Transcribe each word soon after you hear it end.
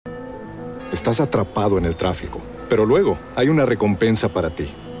Estás atrapado en el tráfico. Pero luego, hay una recompensa para ti.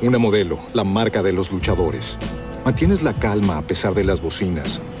 Una Modelo, la marca de los luchadores. Mantienes la calma a pesar de las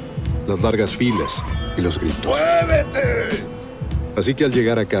bocinas, las largas filas y los gritos. ¡Muévete! Así que al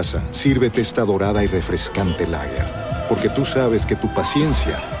llegar a casa, sírvete esta dorada y refrescante lager. Porque tú sabes que tu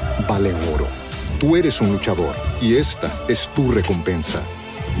paciencia vale oro. Tú eres un luchador y esta es tu recompensa.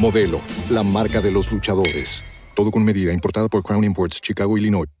 Modelo, la marca de los luchadores. Todo con medida, importada por Crown Imports, Chicago,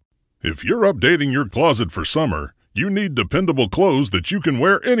 Illinois. If you're updating your closet for summer, you need dependable clothes that you can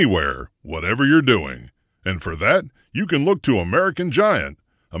wear anywhere, whatever you're doing. And for that, you can look to American Giant.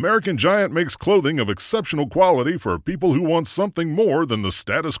 American Giant makes clothing of exceptional quality for people who want something more than the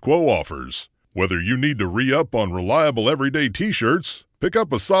status quo offers. Whether you need to re-up on reliable everyday t-shirts, pick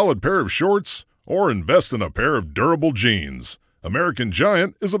up a solid pair of shorts, or invest in a pair of durable jeans, American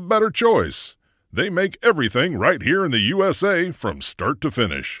Giant is a better choice. They make everything right here in the USA from start to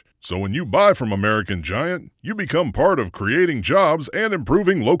finish. So when you buy from American Giant, you become part of creating jobs and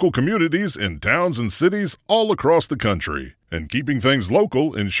improving local communities in towns and cities all across the country. And keeping things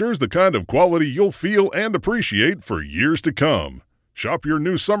local ensures the kind of quality you'll feel and appreciate for years to come. Shop your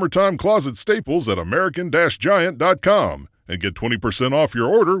new summertime closet staples at American-Giant.com and get 20% off your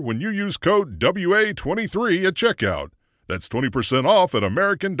order when you use code WA23 at checkout. That's 20% off at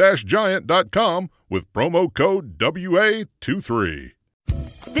American-Giant.com with promo code WA23.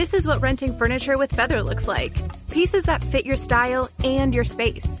 This is what renting furniture with Feather looks like. Pieces that fit your style and your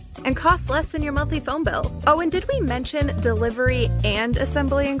space and cost less than your monthly phone bill. Oh, and did we mention delivery and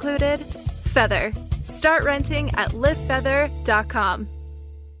assembly included? Feather. Start renting at livefeather.com.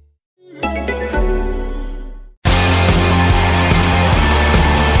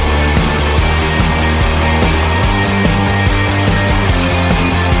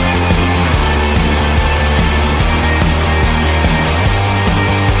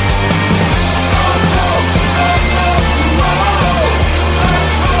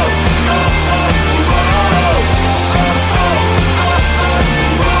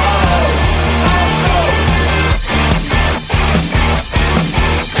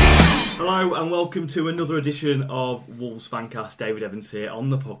 And welcome to another edition of Wolves Fancast. David Evans here. On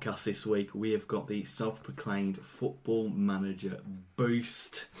the podcast this week, we have got the self-proclaimed football manager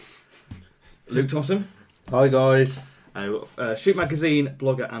boost. Luke Thompson. Hi guys. Shoot Magazine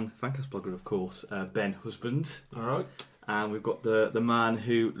blogger and Fancast blogger, of course, Ben Husband. All right. And we've got the man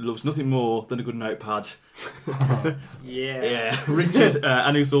who loves nothing more than a good notepad. Yeah, Richard,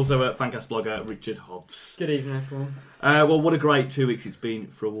 and who's also a Fancast blogger, Richard Hobbs. Good evening, everyone. Well, what a great 2 weeks it's been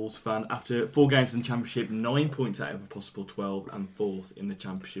for a Wolves fan. After 4 games in the Championship, 9 points out of a possible 12 and 4th in the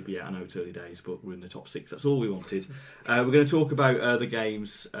Championship. Yeah, I know it's early days, but we're in the top 6. That's all we wanted. We're going to talk about the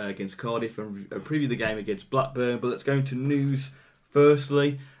games against Cardiff and preview the game against Blackburn. But let's go into news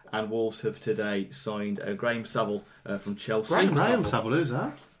firstly. And Wolves have today signed Graham Saville from Chelsea. Graham Saville, who's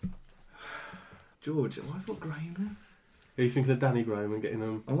that? George, why have I got Graham there? Are you thinking of Danny Graham and getting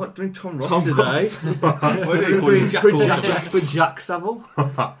him? I'm like doing Tom Ross today. Ross. What do you call him? Jack Saville?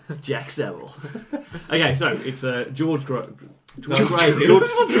 Jack Saville. Okay, so it's George Graham. George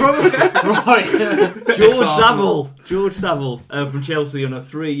Saville from Chelsea on a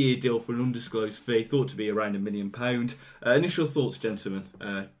 3-year deal for an undisclosed fee, thought to be around £1 million. Initial thoughts, gentlemen.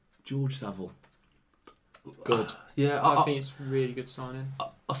 George Saville. Good. Yeah, I think it's a really good signing.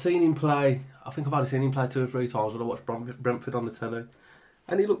 I've seen him play. I think I've only seen him play 2 or 3 times when I watched Brentford on the telly,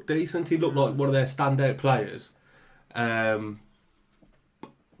 and he looked decent. He looked like one of their standout players. Brentford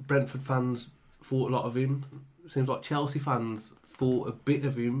fans thought a lot of him. Seems like Chelsea fans thought a bit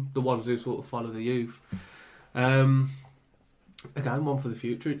of him, the ones who sort of follow the youth. Again, one for the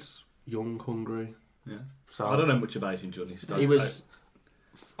future. It's young, hungry. Yeah. So I don't know much about him, Johnny. He was.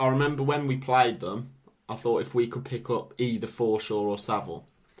 I remember when we played them, I thought if we could pick up either Forshaw or Saville,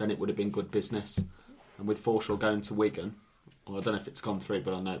 then it would have been good business. And with Forshaw going to Wigan, well, I don't know if it's gone through,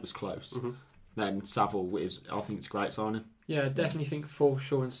 but I know it was close. Mm-hmm. Then Saville is. I think it's a great signing. Yeah, I definitely think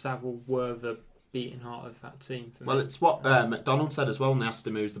Forshaw and Saville were the beating heart of that team. Well, it's what McDonald said as well when they asked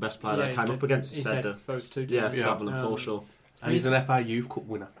him who was the best player they came up against. He said those two. Saville and Forshaw. And he's an FA Youth Cup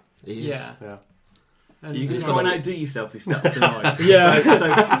winner. He is. Yeah. And you're going to try and outdo yourself with stats tonight.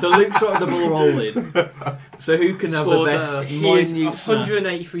 Yeah. So Luke's got the ball rolling. So who can have the best? He's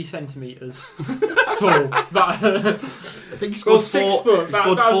 183 centimetres tall. I think he scored 6 foot. He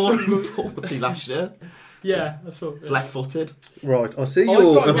scored 440 last year. Yeah, that's all. He's left-footed. Right, I see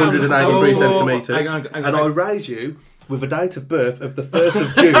you're 183 centimetres, hang on. and I raise you with a date of birth of the 1st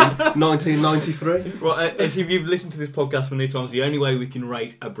of June 1993. Right, as if you've listened to this podcast many times, the only way we can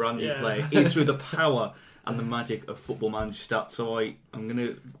rate a brand new player is through the power and the magic of Football Manager stats. So I'm going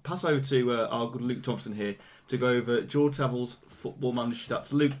to pass over to our good Luke Thompson here to go over George Saville's Football Manager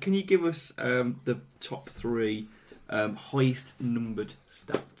stats. Luke, can you give us the top 3 highest numbered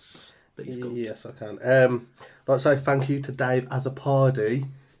stats that he's got? Yes, I can. I'd like to say thank you to Dave Azapardi,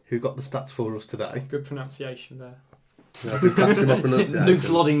 who got the stats for us today. Good pronunciation there. Yeah, good catching my pronunciation. Luke's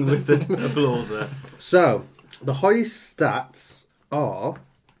nodding with the applause there. So, the highest stats are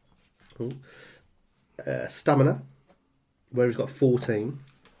stamina, where he's got 14.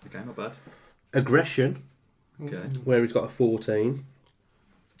 Okay, not bad. Aggression, Okay. where he's got a 14.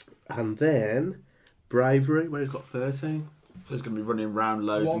 And then bravery, where he's got 13. So he's going to be running around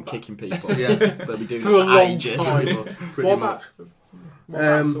loads What and about- kicking people. Yeah. But he'll be doing For it a for long ages. time. Pretty What much.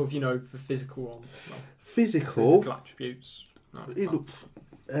 about sort of, the physical one? Physical, Physical attributes. No, he looks,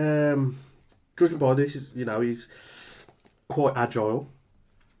 judging by this, he's quite agile.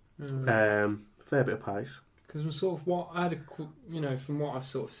 Fair bit of pace. Because sort of what I had from what I've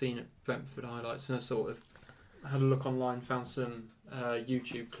sort of seen at Brentford highlights, and I sort of had a look online, found some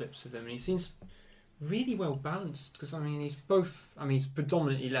YouTube clips of him, and he seems really well balanced. Because he's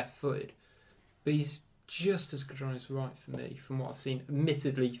predominantly left-footed, but he's just as good on his right for me, from what I've seen.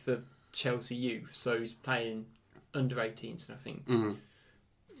 Admittedly, for Chelsea youth, so he's playing under 18s, and I think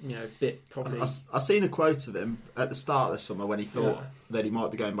a bit probably. I seen a quote of him at the start of the summer when he thought that he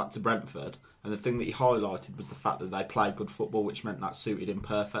might be going back to Brentford, and the thing that he highlighted was the fact that they played good football, which meant that suited him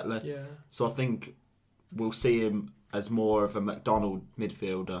perfectly. Yeah. So I think we'll see him as more of a McDonald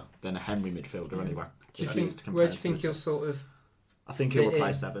midfielder than a Henry midfielder anyway. Do you if he was think? to compare Where do you to think the he'll two. sort of? I think he'll fit in?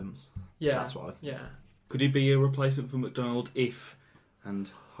 replace Evans. Yeah. That's what I think. Yeah. Could he be a replacement for McDonald if,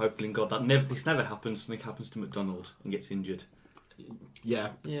 and hopefully in God this never happens, something happens to McDonald and gets injured?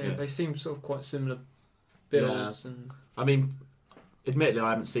 Yeah. Yeah, they seem sort of quite similar builds, and I mean, admittedly, I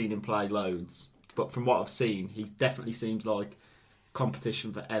haven't seen him play loads, but from what I've seen, he definitely seems like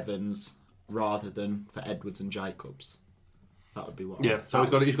competition for Evans rather than for Edwards and Jacobs. That would be what. So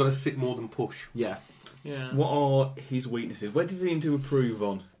he's got to sit more than push. Yeah. yeah. What are his weaknesses? Where does he need to improve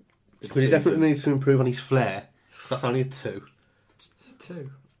on? But he definitely needs to improve on his flair. That's only a 2.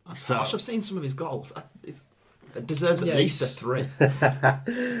 Two. I've seen some of his goals. It deserves at Yeah, least a he's- 3.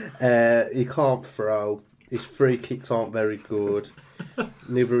 He can't throw. His free kicks aren't very good.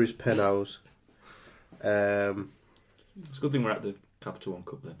 Neither are his penos. It's a good thing we're at the Capital One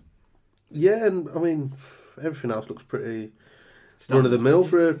Cup then. Yeah, and I mean, everything else looks pretty run of the mill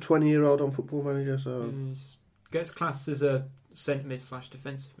for a 20-year-old on Football Manager. So Gets classed as a centre mid /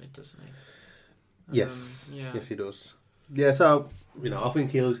 defensive mid, doesn't he? yes, yeah. yes, he does. Yeah, so I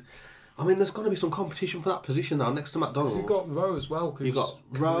think he'll. I mean, there's going to be some competition for that position now next to McDonald. You've got Rowe as well. You've got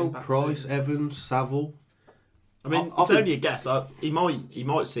Rowe, Price, Evans, Saville. I mean, it's only a guess. He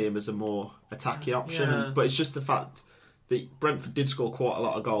might see him as a more attacking option, but it's just the fact that Brentford did score quite a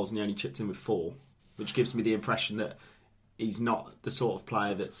lot of goals and he only chipped in with 4, which gives me the impression that he's not the sort of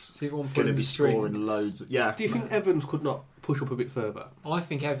player that's going to be scoring loads. Yeah. Do you think Evans could not push up a bit further? I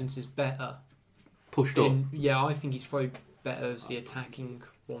think Evans is better. Pushed up? Yeah, I think he's probably better as the attacking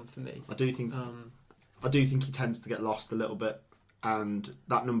one for me. I do think he tends to get lost a little bit, and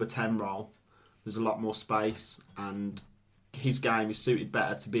that number 10 role, there's a lot more space, and his game is suited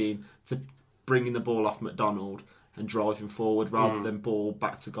better to bringing the ball off McDonald and driving forward rather than ball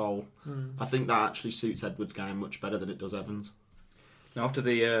back to goal. I think that actually suits Edwards' game much better than it does Evans. Now, after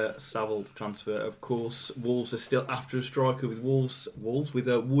the Saville transfer, of course, Wolves are still after a striker with Wolves with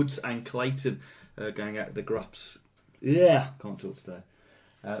Woods and Clayton going out the Graps. Yeah, can't talk today.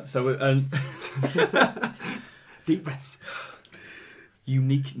 Deep breaths.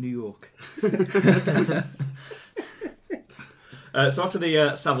 Unique New York. So after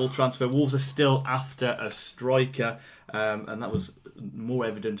the Saville transfer, Wolves are still after a striker, and that was more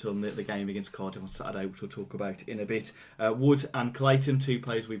evident on the game against Cardiff on Saturday, which we'll talk about in a bit. Wood and Clayton, 2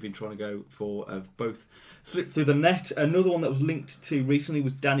 players we've been trying to go for, have both slipped through the net. Another one that was linked to recently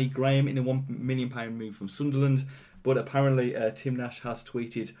was Danny Graham in a £1 million move from Sunderland, but apparently Tim Nash has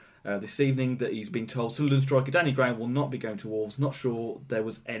tweeted this evening that he's been told Sunderland striker Danny Graham will not be going to Wolves. Not sure there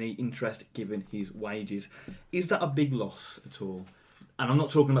was any interest given his wages. Is that a big loss at all? And I'm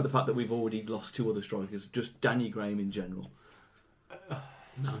not talking about the fact that we've already lost 2 other strikers, just Danny Graham in general.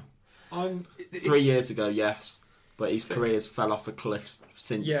 No. 3 years ago, yes, but his career's fell off a cliff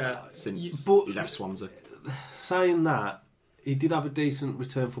since he left Swansea. Saying that, he did have a decent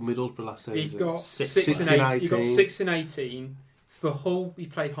return for Middlesbrough last season. He got 6 6 in in 18. He got 6 in 18. For Hull, he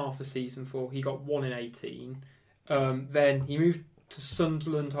played half a season for. He got 1 in 18. Then he moved to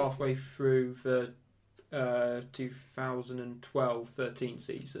Sunderland halfway through the 2012-13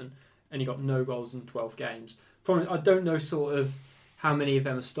 season, and he got no goals in 12 games. Probably, I don't know sort of how many of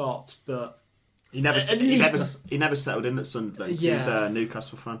them are starts, but he never settled in at Sunderland. Yeah. He's a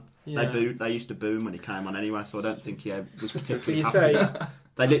Newcastle fan. yeah. They used to boo him when he came on anyway, so I don't think he was particularly But happy. you say,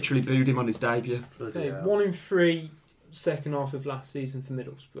 They literally booed him on his debut. say 1 in 3 second half of last season for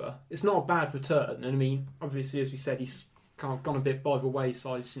Middlesbrough. It's not a bad return, and I mean, obviously, as we said, he's kind of gone a bit by the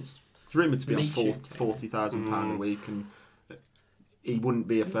wayside since. He's rumoured to be on Meacham. £40,000 a week, and he wouldn't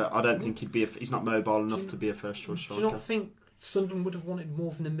be I don't think he'd be. He's not mobile enough to be a first choice Do striker. you not think Sunderland would have wanted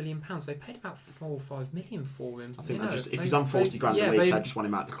more than £1 million? They paid about 4 or 5 million for him. I think You know, if he's on 40 grand a week, they just want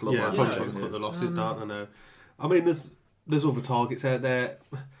him out the club. Yeah, I probably think. trying to cut the losses, don't they? Now, I mean, there's other targets out there.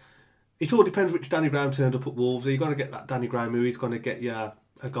 It all depends which Danny Graham turned up at Wolves. Are you going to get that Danny Graham who is going to get you a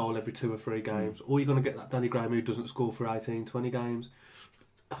goal every 2 or 3 games, or are you going to get that Danny Graham who doesn't score for 18, 20 games?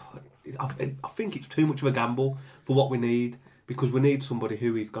 I think it's too much of a gamble for what we need, because we need somebody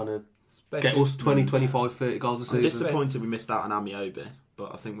who is going to get us 20, 25, 30 goals a season. I'm disappointed we missed out on Amiobi,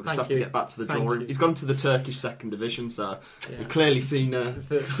 but I think we'll just have to get back to the drawing. you. He's gone to the Turkish second division, so Yeah. we've clearly seen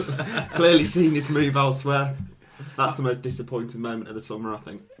his move elsewhere. That's the most disappointing moment of the summer, I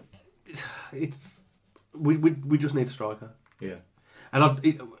think. We just need a striker. Yeah. And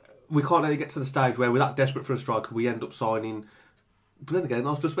we can't let it get to the stage where we're that desperate for a striker, we end up signing. But then again,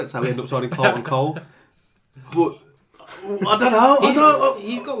 I was just about to say we end up signing Carlton Cole. But I don't know.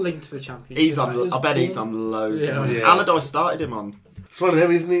 He's got linked to the Championship. He's on. I bet he's on loads. Yeah. Yeah. Allardyce started him on. It's one of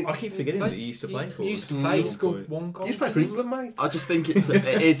them, isn't it? I keep forgetting that he used to play for us. He used to play. At He one scored point. 1 goal. He's played for England, mate. I just think it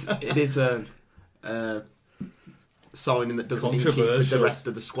is a signing that doesn't even keep with the Controversial. rest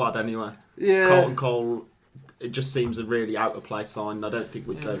of the squad anyway. Yeah. Carlton Cole, it just seems a really out of place sign. I don't think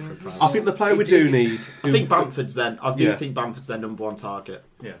we'd go for a player. I think the player we do need. I think Bamford's then. I do Yeah. think Bamford's their number 1 target.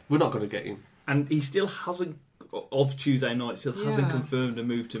 Yeah. We're not going to get him. And he still hasn't, of Tuesday night, hasn't Yeah. confirmed a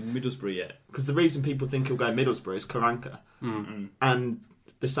move to Middlesbrough yet. Because the reason people think he'll go Middlesbrough is Karanka. And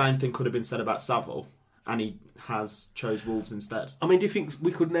the same thing could have been said about Saville, and he has chose Wolves instead. I mean, do you think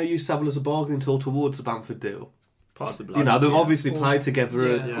we could now use Savile as a bargaining tool towards the Bamford deal? Possibly. You know, they've Yeah. obviously played together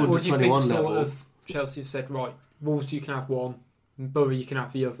at Yeah. under Or do you 21 think level. sort of Chelsea have said, right, Wolves you can have one, and Borough you can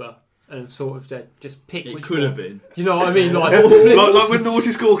have the other, and sort of they just pick It which could one. have been. Do you know what I mean? Like, like when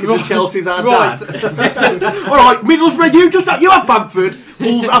Naughty Scorkins and Chelsea's our Right. dad. All right, Middlesbrough, you have Bamford,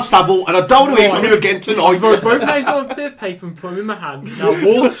 Wolves have Savile, and I don't want to hear from you again tonight. I've wrote both names on a bit of paper and put them in my hand. Now,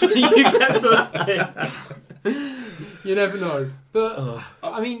 Wolves, you get first pick. You never know. But,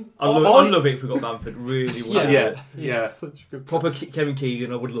 I mean... I'd love it if we got Bamford really well. Yeah. he's Yeah. such a good Proper Kevin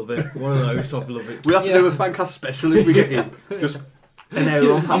Keegan, I would love it. One of those, I'd love it. We have to do a Fancast special if we get him. Just an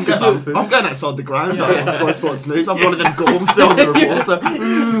hour on Bamford. I'm going outside the ground. Yeah. On Sky Sports News. I'm one of them gorms behind the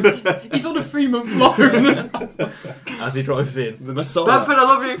reporter. He's on a 3-month loan. As he drives in. The Messiah. Bamford, I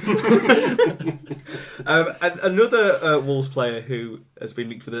love you. And another Wolves player who has been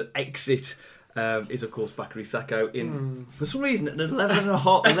linked with an exit is, of course, Bakary Sacco in, for some reason, an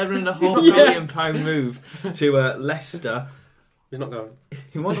 £11.5 million pound move to Leicester. He's not going.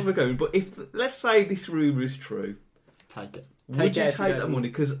 He might not be going, but if, let's say this rumour is true, Take it. would you it if take you that don't. money?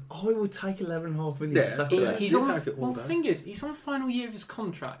 Because I would take £11.5 million Yeah. for Sacco. He's He'll on take it all well, day. the thing is, he's on the final year of his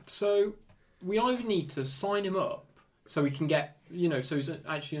contract, so we either need to sign him up so we can get, so he's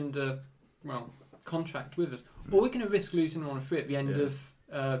actually under, contract with us, or we're going to risk losing him on a free at the end of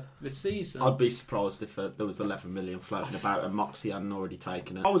the season. I'd be surprised if there was 11 million floating about and Moxie hadn't already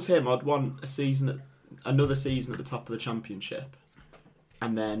taken it. If I was him, I'd want another season at the top of the Championship.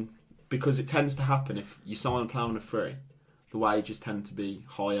 And then, because it tends to happen if you sign a player on a free, the wages tend to be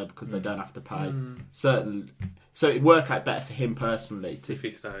higher because they don't have to pay certain. So it'd work out better for him personally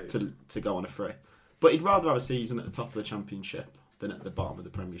to go on a free. But he'd rather have a season at the top of the Championship than at the bottom of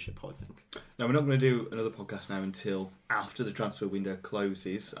the Premiership, I think. No, we're not going to do another podcast now until after the transfer window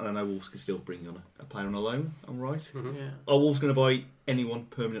closes, and I know Wolves can still bring on a player on a loan. I'm right. Yeah. Are Wolves going to buy anyone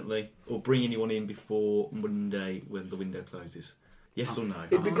permanently or bring anyone in before Monday when the window closes? Yes or no?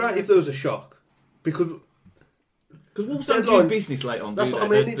 It'd be great if there was a shock, because Wolves don't Deadline- do business late on, that's do what I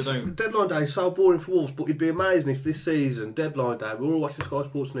they? mean. They don't. Deadline day is so boring for Wolves, but it'd be amazing if this season, deadline day, we're all watching Sky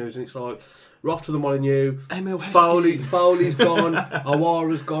Sports News and it's like, we're off to the Molineux, Emil Foley's gone,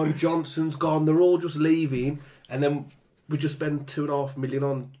 Awara's gone, Johnson's gone, they're all just leaving, and then we just spend £2.5 million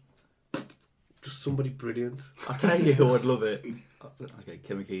on just somebody brilliant. I tell you who I'd love it. Okay,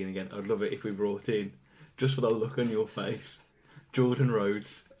 Kevin Keegan again. I'd love it if we brought in, just for the look on your face, Jordan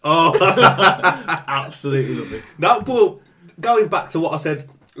Rhodes. Oh, Absolutely love it. no, but going back to what I said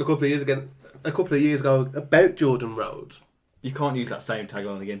a couple of years ago about Jordan Rhodes, You can't use that same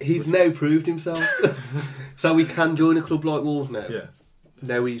tagline again. he's now proved himself, so he can join a club like Wolves now. Yeah.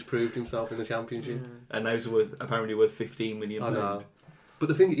 Now he's proved himself in the Championship. And those are apparently worth £15 million. I know. But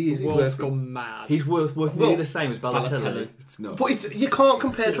the thing is, The world's gone mad. He's worth nearly the same as Balotelli. It's not. But you can't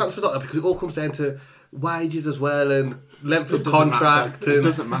compare transfers like that because it all comes down to wages as well and length of It doesn't contract. matter. It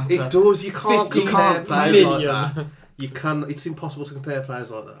doesn't matter. It does. You can't 50 compare players like million. that. You can. It's impossible to compare players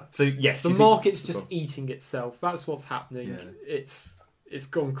like that. So yes, The you think- market's just eating itself. That's what's happening. Yeah. It's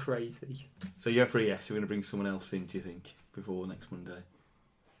gone crazy. So you're for a yes. We're going to bring someone else in. Do you think before next Monday?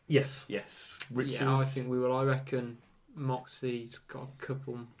 Yes. Yes. Richards. Yeah, I think we will. I reckon Moxie's got a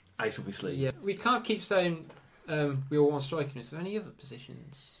couple. Ace up his sleeve. Yeah, we can't keep saying we all want striking. Is there any other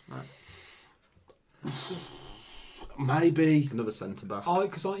positions? Right. Maybe. Another centre back. I'm a I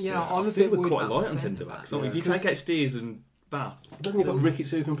bit think we're worried quite about light on centre backs. If you take out Steers and Bath, Doesn't he got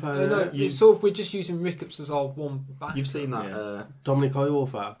Ricketts who can play there? No, it's sort of we're just using Ricketts as our one back. You've seen that? Dominic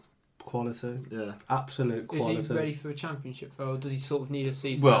Iorfa, quality. Yeah. Absolute quality. Is he ready for a championship though, or does he sort of need a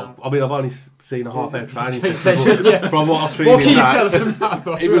season? Well, out? I mean, I've only seen a half-hour training Training session, session, but yeah. from what I've seen What in can you that, tell us about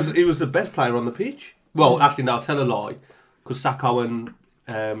that? he was the best player on the pitch. Well, actually, now tell a lie, because Sacco and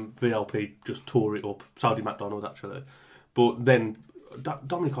VLP just tore it up. So did McDonald, actually. But then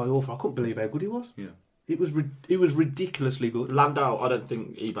Dominic Iorfa, I couldn't believe how good he was. Yeah. It was ridiculously good. Landau, I don't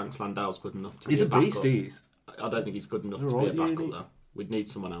think Ebanks Landau's good enough to He's be a a backup. beast, he is. I don't think he's good enough to Right, be a backup, yeah. though. We'd need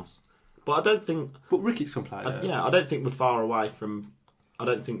someone else. But I don't think... But Ricketts can play there. I don't think we're far away from... I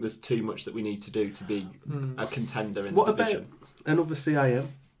don't think there's too much that we need to do to be a contender in What the about division. another CAM?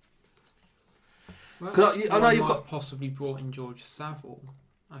 Well, 'Cause I know one you've might got- have possibly brought in George Saville.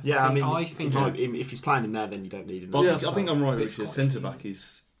 I think if he's playing him there, then you don't need him. But Yeah, I think I'm right, It's Richard. quite Centre easy. back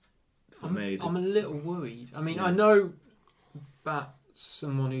is for I'm me. a little worried. I mean, Yeah. I know that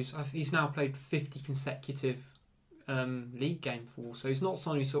someone he's now played 50 consecutive league game for, so he's not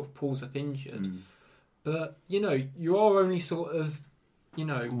someone who sort of pulls up injured. But you are only sort of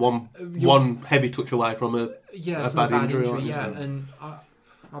One heavy touch away from a from bad injury, aren't you, yeah, so? and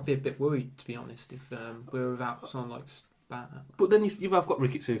I'd be a bit worried, to be honest, if we were without someone like Spat. But then you have got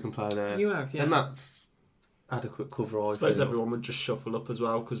Ricketts who can play there. You have, yeah. And that's adequate cover. I suppose everyone would just shuffle up as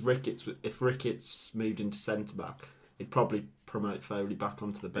well, because if Ricketts moved into centre back, he'd probably promote Foley back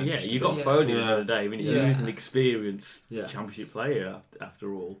onto the bench. Yeah, you got Yeah. Foley the other day. I mean, Yeah. he's an experienced Championship player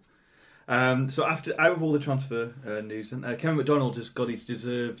after all. So out of all the transfer news, Kevin McDonald has got his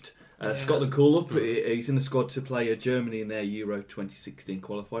deserved Scotland call-up. He's in the squad to play Germany in their Euro 2016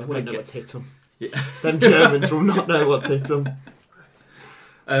 qualifier. They know what's hit them. Yeah. Them Germans will not know what's hit them.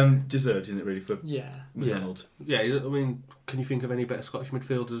 Deserved, isn't it, really, for Yeah. McDonald? Yeah, I mean, can you think of any better Scottish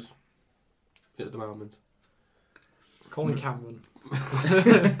midfielders at the moment? Colin Cameron.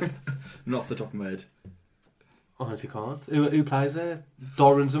 Not off the top of my head. Honestly, can't. Who plays there?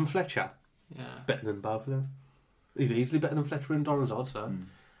 Dorrans and Fletcher. Yeah. Better than both of them. He's easily better than Fletcher and Dorrans, I'd say.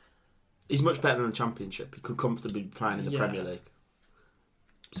 He's much better than the Championship. He could comfortably be playing in the Yeah. Premier League.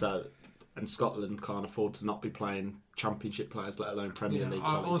 So, and Scotland can't afford to not be playing Championship players, let alone Premier League.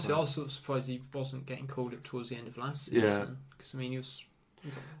 Honestly, I was sort of surprised he wasn't getting called up towards the end of last season. Yeah. Because, I mean, he was...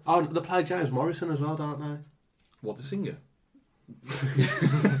 Oh, they play James Morrison as well, don't they? What, the singer?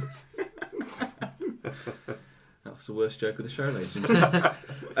 That's the worst joke of the show, ladies and gentlemen.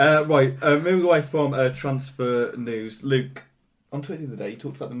 Right, moving away from transfer news. Luke, on Twitter the other day, you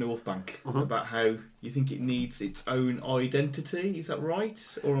talked about the North Bank, about how you think it needs its own identity. Is that right?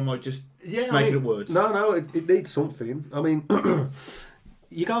 Or am I just making up words? No, it needs something. I mean,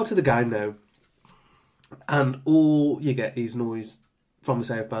 you go to the game now, and all you get is noise from the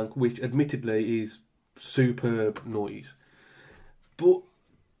South Bank, which admittedly is superb noise. But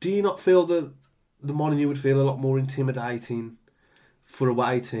do you not feel that the Molineux would feel a lot more intimidating for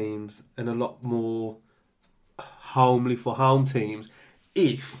away teams and a lot more homely for home teams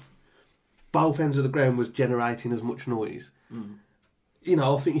if both ends of the ground was generating as much noise? You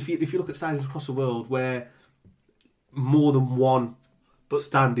know, I think if you look at stadiums across the world where more than one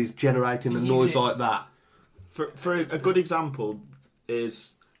stand is generating a noise like that. For a good example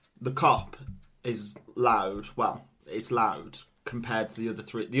is the Kop is loud. Well, it's loud compared to the other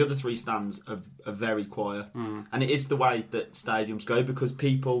three. The other three stands are very quiet, and it is the way that stadiums go, because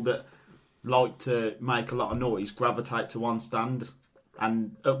people that like to make a lot of noise gravitate to one stand,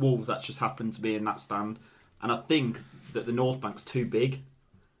 and at Wolves that just happened to be in that stand. And I think that the North Bank's too big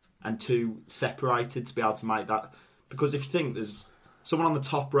and too separated to be able to make that, because if you think there's someone on the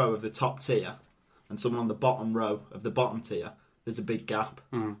top row of the top tier and someone on the bottom row of the bottom tier, there's a big gap.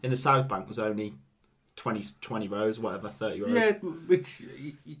 In the South Bank there's only 20 rows, whatever, 30 rows. Yeah, which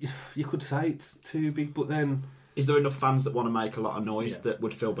you could say it's too big, but then is there enough fans that want to make a lot of noise that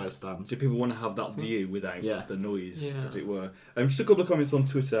would fill both stands? Do people want to have that view without the noise, as it were? Just a couple of comments on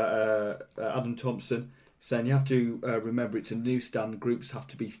Twitter. Adam Thompson saying you have to remember it's a new stand. Groups have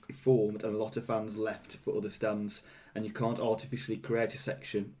to be formed, and a lot of fans left for other stands, and you can't artificially create a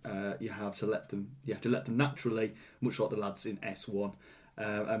section. You have to let them naturally, much like the lads in S1.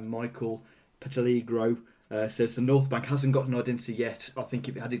 And Michael Pataligro says the North Bank hasn't got an identity yet. I think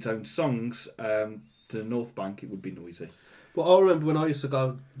if it had its own songs to the North Bank, it would be noisy. Well, I remember when I used to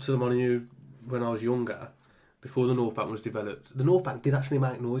go to the Molineux when I was younger, before the North Bank was developed, the North Bank did actually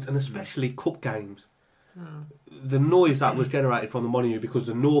make noise, and especially cup games. The noise that was generated from the Molineux, because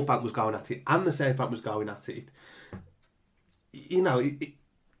the North Bank was going at it and the South Bank was going at it, you know,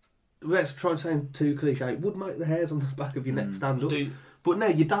 let's try and sound too cliche, it would make the hairs on the back of your neck stand up. But no,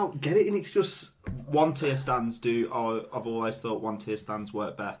 you don't get it, and it's just... One-tier stands I've always thought one-tier stands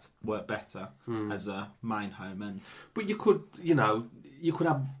work better as a main home end. But you could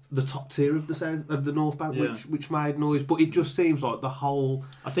have the top tier of the North Bank, which made noise, but it just seems like the whole...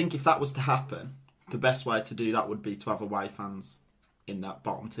 I think if that was to happen, the best way to do that would be to have away fans in that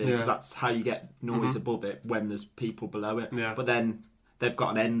bottom tier, because that's how you get noise above it when there's people below it. Yeah. But then they've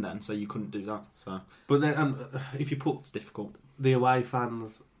got an end then, so you couldn't do that. So, but then if you put it's difficult. The away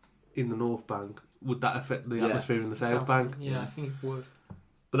fans in the North Bank, would that affect the atmosphere in the South Bank? Yeah, I think it would.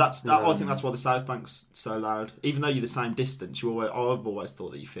 But I think that's why the South Bank's so loud. Even though you're the same distance, I've always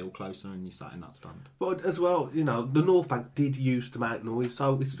thought that you feel closer when you sat in that stand. But as well, the North Bank did used to make noise,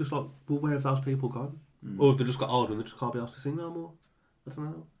 so it's just like, well, where have those people gone? Or have they just got older and they just can't be asked to sing no more? I don't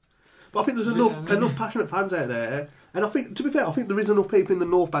know. But I think there's enough passionate fans out there, and I think, to be fair, I think there is enough people in the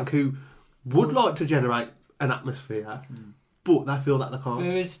North Bank who would like to generate an atmosphere. But they feel that they can't.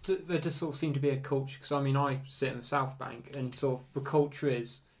 There just sort of seem to be a culture, because I sit in the South Bank, and sort of the culture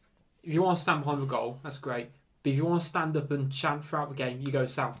is, if you want to stand behind the goal, that's great. But if you want to stand up and chant throughout the game, you go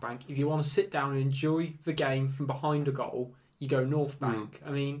South Bank. If you want to sit down and enjoy the game from behind a goal, you go North Bank.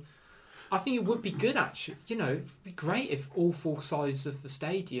 I think it would be good, actually. It'd be great if all four sides of the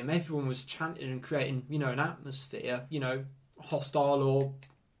stadium, everyone was chanting and creating, an atmosphere, hostile or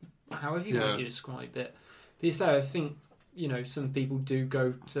however you want to describe it. But I think, some people do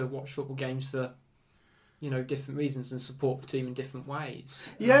go to watch football games for, different reasons and support the team in different ways.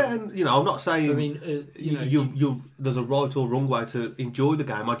 Yeah, and I'm not saying there's a right or wrong way to enjoy the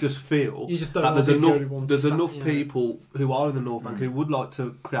game. I just feel that there's enough people who are in the North Bank who would like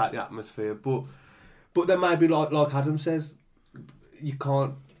to create the atmosphere, but then maybe like Adam says, you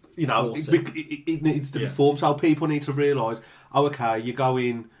can't. It needs to be formed, so people need to realise, you go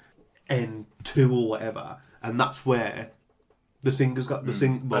in N2 or whatever, and that's where the singer's got the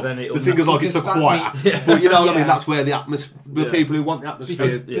sing. Well, the singer's like it's a choir, but what I mean. That's where the atmosphere, the people who want the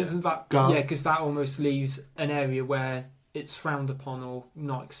atmosphere, doesn't that go? Yeah, because that almost leaves an area where it's frowned upon or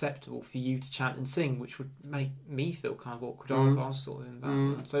not acceptable for you to chant and sing, which would make me feel kind of awkward. If I was sort of in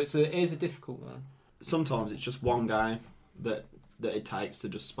that. So it is a difficult one. Sometimes it's just one game that it takes to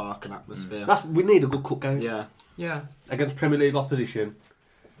just spark an atmosphere. We need a good cup game. Yeah. Against Premier League opposition.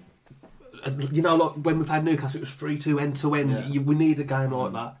 Like when we played Newcastle, it was 3-2 end to end. We need a game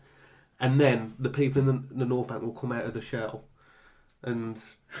like that, and then the people in the North Bank will come out of the shell, and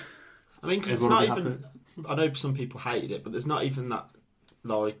because it's not even. I know some people hated it, but there's not even that.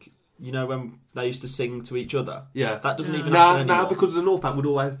 Like when they used to sing to each other. Yeah, that doesn't even happen anymore. Because the North Bank would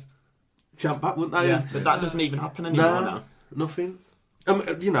always jump back, wouldn't they? Yeah, but that doesn't even happen anymore now. Nothing. I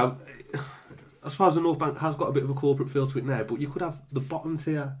suppose the North Bank has got a bit of a corporate feel to it now, but you could have the bottom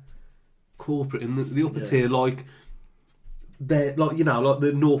tier corporate and the upper tier, like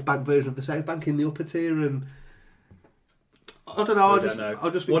the North Bank version of the South Bank in the upper tier, and I don't know. I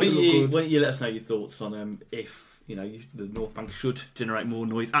just think why don't you let us know your thoughts on if the North Bank should generate more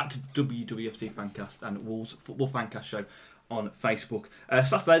noise at WWFC Fancast and Wolves Football Fancast Show on Facebook.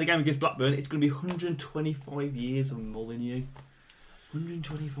 Saturday the game against Blackburn. It's going to be 125 years of Molineux.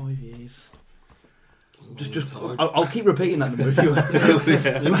 125 years. I'll keep repeating that number if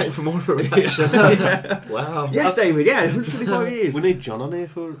you're waiting for more information. Wow. Yes, David. Yeah, 125 years. We need John on here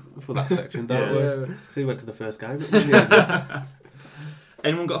for that section, don't we? So he went to the first game.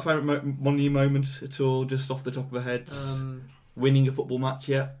 Anyone got a favourite Molineux moment at all, just off the top of their heads? Winning a football match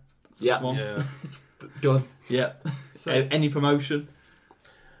yet? Yeah. Done. Yeah. So, any promotion?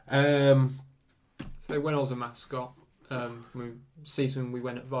 So when I was a mascot, season we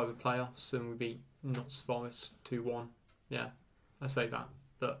went at via the playoffs and we beat Notts Forest 2-1. Yeah, I say that,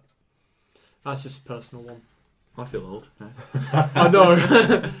 but that's just a personal one. I feel old. I know.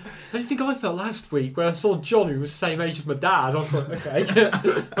 I think I felt last week when I saw John, who was the same age as my dad. I was like, okay,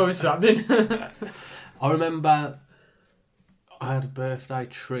 what was happening? I remember I had a birthday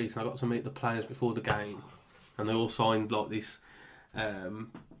treat and I got to meet the players before the game, and they all signed like this. I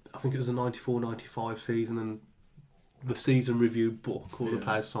think it was the 94-95 season, and the season review book. All the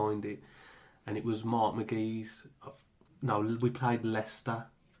players signed it, and it was Mark McGee's. No, we played Leicester.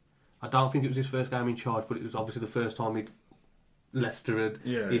 I don't think it was his first game in charge, but it was obviously the first time he'd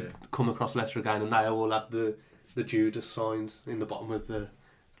come across Leicester again, and they all had the Judas signs in the bottom of the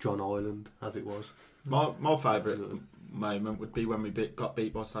John Island, as it was. My favourite moment would be when we got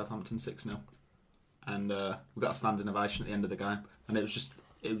beat by Southampton 6-0, and we got a standing ovation at the end of the game, and it was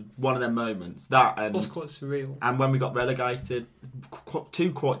one of them moments. That and it was quite surreal. And when we got relegated,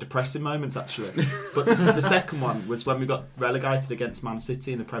 two quite depressing moments actually. But the second one was when we got relegated against Man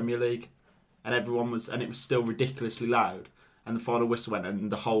City in the Premier League, and it was still ridiculously loud. And the final whistle went,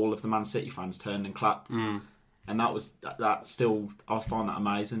 and the whole of the Man City fans turned and clapped. And that still, I find that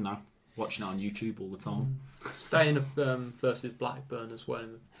amazing now, watching it on YouTube all the time. Staying up versus Blackburn as well.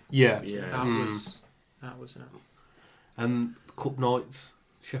 Yeah. That was it. And cup nights,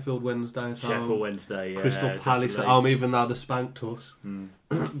 Sheffield Wednesday. Yeah. Crystal Palace at home, even though they spanked us.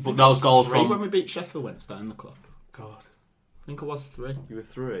 But those goals from when we beat Sheffield Wednesday in the cup. God, I think I was 3. You were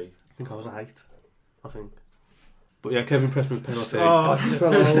 3. I think I was 8. I think. But yeah, Kevin Pressman's penalty.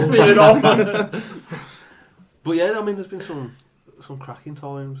 But yeah, I mean, there's been some cracking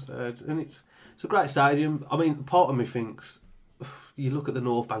times, and it's a great stadium. I mean, part of me thinks you look at the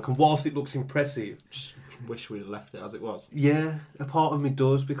North Bank, and whilst it looks impressive, just wish we'd have left it as it was. Yeah, a part of me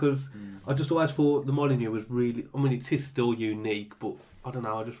does, because I just always thought the Molineux was really. I mean, it is still unique, but I don't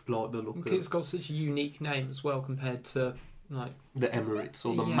know. I just like the look. It's got such a unique name as well compared to like the Emirates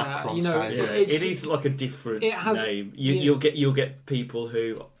or the Macron Stadium. Yeah, it is like a different name. You'll get people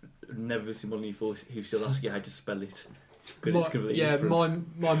who have never seen Molineux before who still ask you how to spell it. It's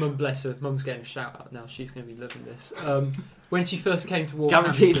different. My mum, bless her, mum's getting a shout out now. She's going to be loving this. When she first came to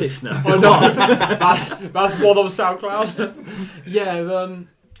Wolverhampton, guaranteed listener. I know. That's one on SoundCloud.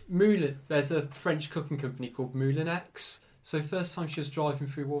 Moulin. There's a French cooking company called Moulin X. So first time she was driving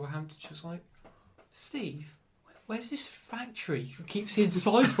through Wolverhampton, she was like, "Steve, where's this factory? I keep seeing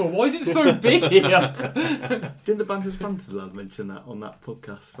signs for. Why is it so big here?" Didn't the Banters lad mention that on that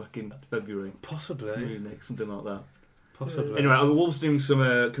podcast back in February? Possibly. Moulin X, something like that. Possibly. Anyway, the Wolves doing some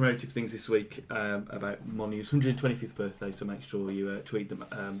commemorative things this week about Molineux's 125th birthday, so make sure you tweet them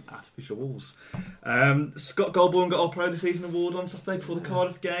at Official Wolves. Scott Goldborn got our Player of the Season award on Saturday before the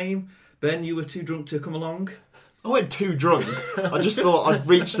Cardiff game. Ben, you were too drunk to come along. I went too drunk. I just thought I'd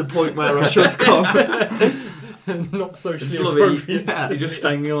reached the point where I should come. Not socially appropriate. You're just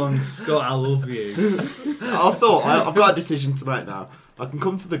staying on. Scott, I love you. I thought, I've got a decision to make now. I can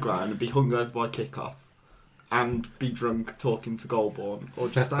come to the ground and be hungover by kick-off, and be drunk talking to Goldborn, or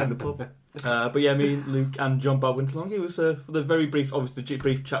just stay in the pub. But yeah, me, Luke and John Bob went along. It was the very brief, obviously the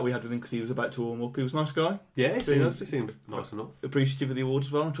brief chat we had with him because he was about to warm up. He was a nice guy. Yeah, he seemed nice enough. Appreciative of the award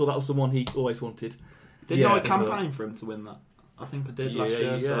as well. I'm sure that was the one he always wanted. Didn't I campaign for him to win that? I think I did last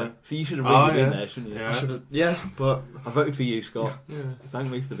year. So you should have really been there, shouldn't you? Yeah. I should have. Yeah, but I voted for you, Scott.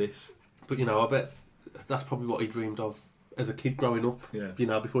 Thank me for this. But I bet that's probably what he dreamed of as a kid growing up. Yeah.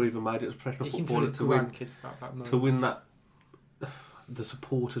 Before he even made it as a professional footballer, to win that the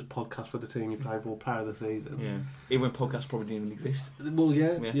supporters podcast for the team you played for, Player of the Season. Yeah. Even when podcasts probably didn't even exist. Well,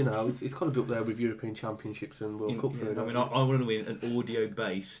 it's kind of up there with European Championships and World Cup. I mean, I want to win an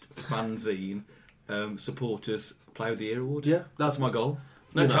audio-based fanzine supporters Player of the Year award. Yeah, that's my goal.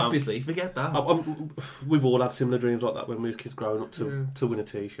 No Champions League, forget that. We've all had similar dreams like that when we were kids growing up to win a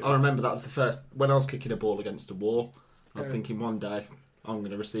T-shirt. I remember that was the first, when I was kicking a ball against a wall, I was thinking one day I'm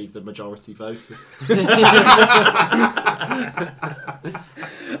going to receive the majority vote.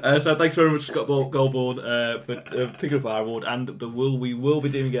 So thanks very much, Scott Goldborn, for picking up our award, and we will be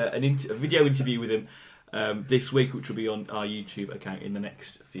doing a video interview with him this week, which will be on our YouTube account in the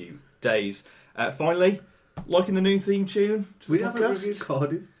next few days. Finally, liking the new theme tune to the podcast? Haven't reviewed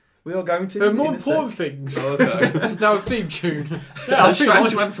Cardiff. We are going to. There are more important things. Okay. Now a theme tune. Yeah,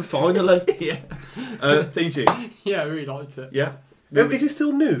 Strange went for finally. Yeah. Theme tune. Yeah, I really liked it. Yeah. Is it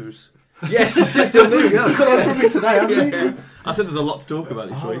still news? Yes, it's still news. Yeah, it's got on from it today, hasn't it? I said there's a lot to talk about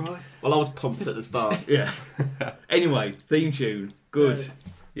this week. Right. Well, I was pumped at the start. Yeah. Anyway, theme tune. Good.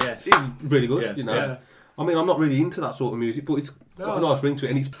 Yes. It's really good, Yeah. I mean, I'm not really into that sort of music, but it's got a nice ring to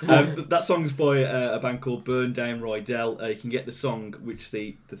it. And it's that song's by a band called Burn Down Rydell. You can get the song, which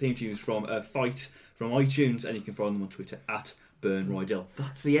the theme tune is from Fight, from iTunes, and you can find them on Twitter at Burn Rydell.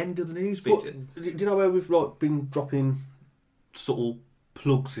 That's the end of the news bit. Do you know where we've been dropping sort of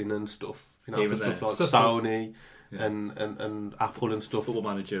plugs in and stuff? Here For and stuff there. like Sony, and Apple and stuff Football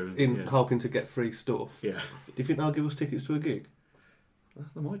Manager and, in helping to get free stuff. Yeah. Do you think they'll give us tickets to a gig? Well,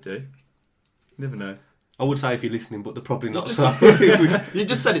 they might do. Never know. I would say if you're listening, but they're probably not. You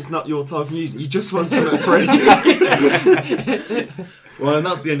just said it's not your type of music. You just want something free. Well, and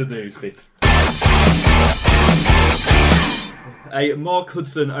that's the end of the news bit. A Mark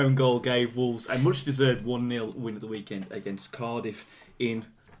Hudson own goal gave Wolves a much-deserved 1-0 win at the weekend against Cardiff in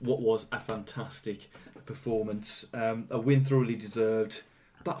what was a fantastic performance. A win thoroughly deserved.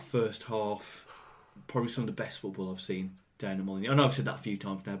 That first half, probably some of the best football I've seen down in Molineux. I know I've said that a few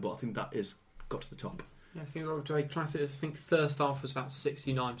times now, but I think that has got to the top. Yeah, I think what I class it as, I think first half was about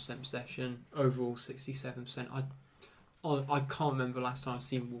 69% possession, overall 67%. I can't remember the last time I've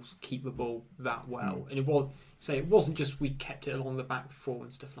seen Wolves keep the ball that well. And it wasn't just we kept it along the back before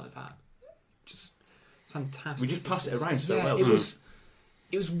and stuff like that. Just fantastic. We just passed it around so well. It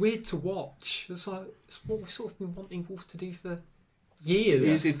was weird to watch. It's what we've sort of been wanting Wolves to do for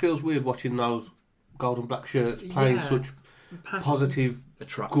years. It feels weird watching those gold and black shirts playing such positive,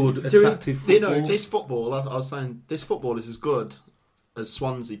 attractive football. This football, I was saying, this football is as good as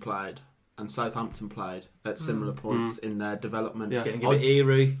Swansea played and Southampton played at similar points in their development. It's getting a bit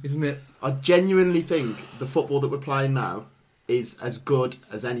eerie, isn't it? I genuinely think the football that we're playing now is as good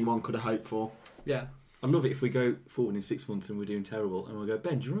as anyone could have hoped for. Yeah. I love it if we go forward in 6 months and we're doing terrible and we'll go,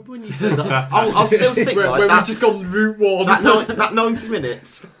 Ben, do you remember when you said that? I'll still stick by where that. we just gone route one. That 90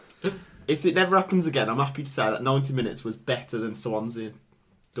 minutes, if it never happens again, I'm happy to say that 90 minutes was better than Swansea.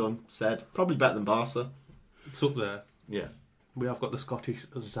 Done, said. Probably better than Barca. It's up there. Yeah. We have got the Scottish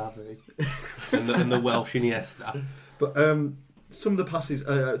Xavi and the Welsh Iniesta. But some of the passes,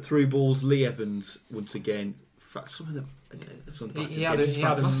 through balls, Lee Evans, once again, some of the passes he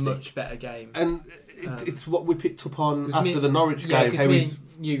had a much better game. And it's what we picked up on after the Norwich game, how his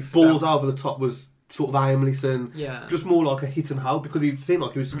balls over the top was sort of aimless and just more like a hit and hope, because he seemed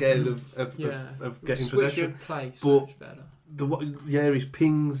like he was scared of getting possession. But his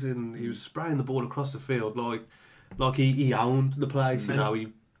pings, and he was spraying the ball across the field like he owned the place. You know, he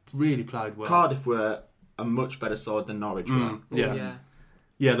really played well. Cardiff were a much better side than Norwich were. Yeah,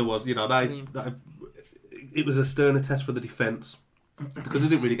 there was. You know, it was a sterner test for the defence, because they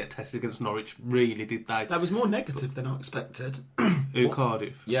didn't really get tested against Norwich, really, did they? That was more negative than I expected.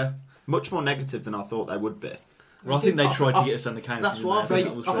 Cardiff? Yeah, much more negative than I thought they would be. Well, I think they tried to get us on the counter. That's why I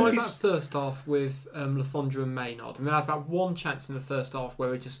think that first half with Lafondra and Maynard. I mean, I had that one chance in the first half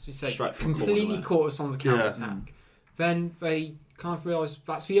where it just completely caught us on the counter attack. Then they kind of realised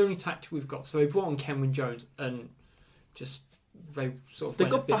that's the only tactic we've got, so they brought on Kenwyne Jones and just they sort of they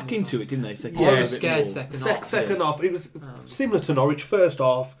got back into it, didn't they? I was scared second half. It was similar to Norwich. First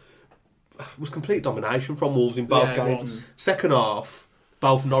half was complete domination from Wolves in both games. Second half,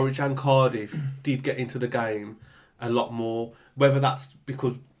 both Norwich and Cardiff did get into the game a lot more. Whether that's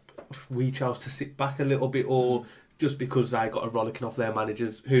because we chose to sit back a little bit, or just because they got a rollicking off their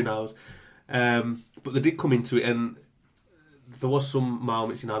managers, who knows? But they did come into it, and there was some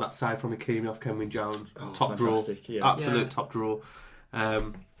moments, you know, that save from Ikemi off Kenwyne Jones, top draw, absolute top draw.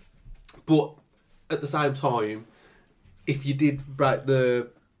 But at the same time, if you did break the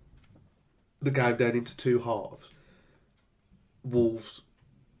game down into two halves, Wolves,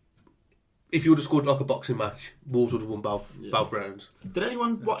 if you would have scored like a boxing match, Wolves would have won both rounds. Did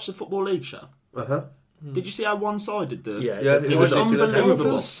anyone watch the Football League show? Did you see how one-sided the... Yeah, it was unbelievable.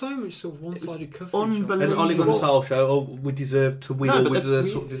 There was so much sort of one-sided coverage. Unbelievable. And Ole Gunnar Solskjaer, we deserve to win. No, but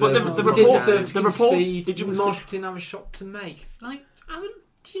the report... Did you not didn't have a shot to make? Like,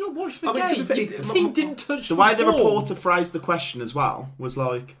 did you not watch the game? The team didn't touch the ball. The way the reporter phrased the question as well was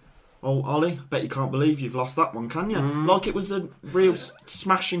like, "Oh, Ollie, bet you can't believe you've lost that one, can you?" Like it was a real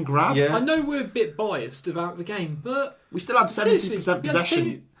smash and grab. Yeah. I know we're a bit biased about the game, but we still had 70%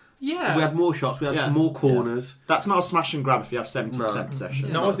 possession. We had more shots. We had more corners. That's not a smash and grab if you have 70% possession.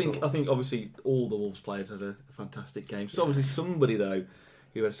 Yeah. No, I think obviously all the Wolves players had a fantastic game. So obviously somebody though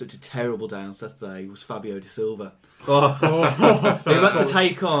who had such a terrible down Saturday was Fabio De Silva. He had to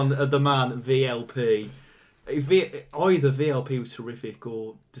take on the man VLP. Either VLP was terrific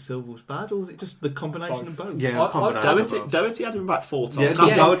or De Silva was bad, or was it just the combination of both? Yeah, Doherty had him about 4 times.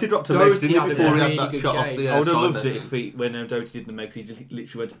 Yeah, Doherty dropped a Megs, didn't he, before he had that shot off the I would have loved it if when Doherty did the Megs, he just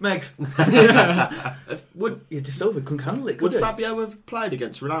literally went, Megs! De Silva couldn't handle it, Would Fabio have played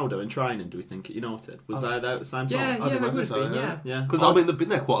against Ronaldo in training, do we think, at United? Was they there at the same time? Yeah, they would have been, yeah. Because, I mean, they've been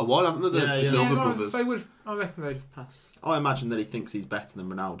there quite a while, haven't they? The Silva brothers. They would, I reckon they'd have passed. I imagine that he thinks he's better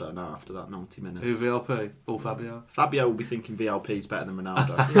than Ronaldo now after that 90 minutes. Who, VLP? Or Fabio? Fabio will be thinking VLP's better than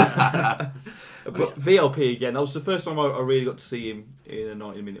Ronaldo. But VLP again, that was the first time I really got to see him in a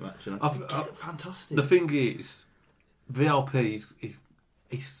 90-minute match, and I fantastic. The thing is, VLP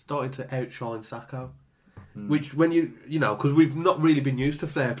he's starting to outshine Sacco. Which, when you know, because we've not really been used to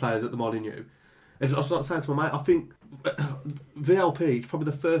flair players at the Molineux. And I was not saying to my mate, I think VLP is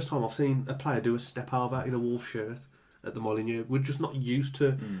probably the first time I've seen a player do a step over in a Wolves shirt at the Molineux. We're just not used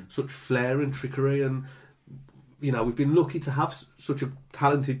to such flair and trickery, and you know, we've been lucky to have such a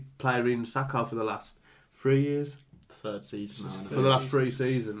talented player in Sacco for the last 3 years. Third season. For the last 3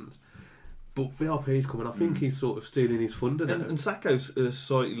 seasons. But VLP's coming. I think he's sort of stealing his thunder now. And Sacco's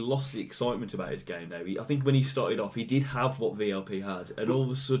slightly lost the excitement about his game now. I think when he started off, he did have what VLP had, and all of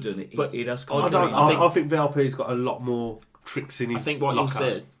a sudden, it has come. I think VLP's got a lot more tricks in his. I think what you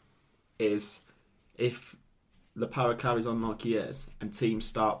said is if Lapara carries on like he is, and teams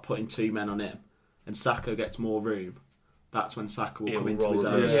start putting 2 men on him, and Sacco gets more room, that's when Sacco will come into his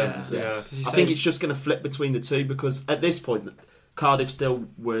own. Yeah. I think it's just going to flip between the two, because at this point, Cardiff still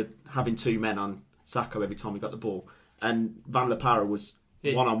were having 2 men on Sacco every time he got the ball, and Van Lapara was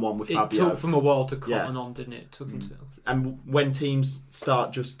one-on-one with Fabio. It took from a while to cotton on, didn't it? It took him to. And when teams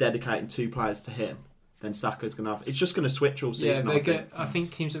start just dedicating 2 players to him, then Saka's going to have... It's just going to switch all season, I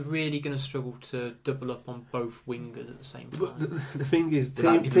think teams are really going to struggle to double up on both wingers at the same time. But the thing is,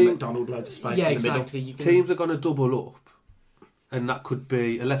 team McDonald loads of space in the middle. Teams are going to double up, and that could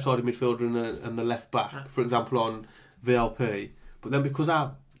be a left-sided midfielder and the left-back, for example, on VLP. But then because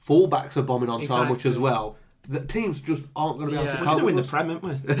our full-backs are bombing on so much as well, the teams just aren't going to be able to cope. We're going to win the Prem, aren't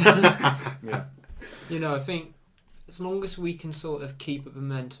we? Yeah. You know, I think as long as we can sort of keep up the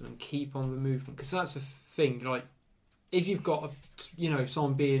momentum and keep on the movement, because that's the thing. Like, if you've got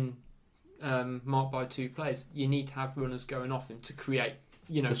someone being marked by 2 players, you need to have runners going off him to create,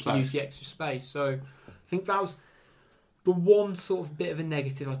 to use the extra space. So I think that was the one sort of bit of a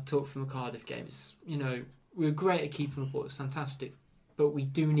negative I took from the Cardiff game. Is we were great at keeping the ball, it's fantastic, but we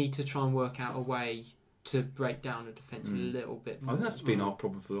do need to try and work out a way to break down the defence a little bit more. I think that's been our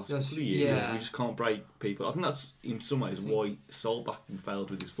problem for the last couple of years. We just can't break people. I think that's in some ways why Solbakken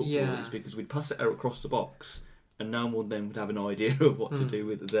failed with his football, is because we'd pass it out across the box and no one then would have an idea of what to do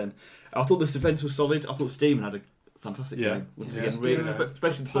with it then. I thought this defence was solid. I thought Steeman had a fantastic game. Once again, really,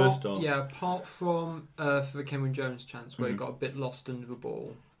 especially the first half. Yeah, apart from for the Cameron Jones chance where he got a bit lost under the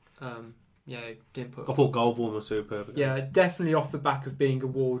ball. Didn't put. I thought Goldborn was superb again. Yeah, definitely off the back of being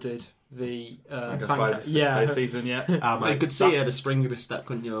awarded the season. Yeah, I could see he had a spring of his step,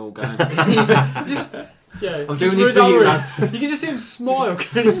 couldn't you? All going. I'm doing this for you, lads. You can just see him smile,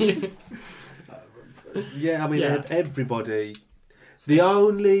 couldn't you? Yeah, I mean everybody. The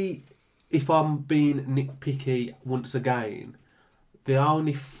only, if I'm being nitpicky once again, the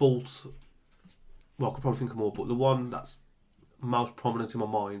only fault. Well, I could probably think of more, but the one that's most prominent in my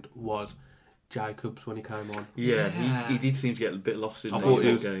mind was Jacobs when he came on. Yeah. He did seem to get a bit lost in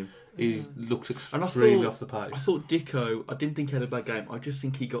the game. He looks extremely off the pace. I thought Dicko, I didn't think he had a bad game. I just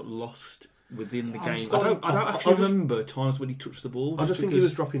think he got lost within the game. I don't actually remember times when he touched the ball. I just think he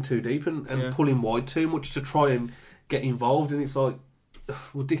was dropping too deep and pulling wide too much to try and get involved. And it's like,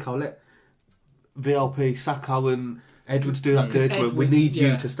 well, Dicko, let VLP, Sacco and Edwards do that dirty work. We need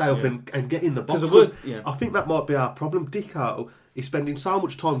you to stay up and get in the box. I think that might be our problem. Dicko is spending so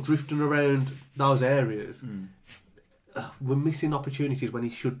much time drifting around those areas. We're missing opportunities when he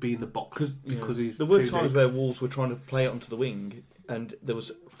should be in the box because he's. There were times where Wolves were trying to play it onto the wing, and there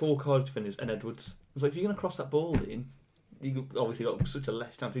was 4 Cardiff defenders and Edwards. I was like, if you're going to cross that ball in, you obviously got such a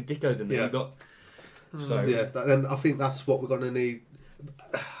less chance. If Dicko's in there, you've got. And I think that's what we're going to need.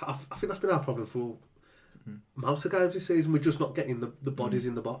 I think that's been our problem for most of the games this season. We're just not getting the bodies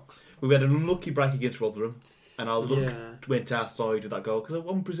in the box. We had an unlucky break against Rotherham, and our luck went to our side with that goal, because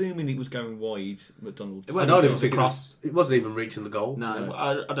I'm presuming it was going wide, McDonald. I don't even think it wasn't even reaching the goal. No.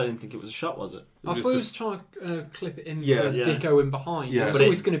 I don't even think it was a shot, was it? I thought he was trying to clip it in for Dicko in behind. Yeah. It's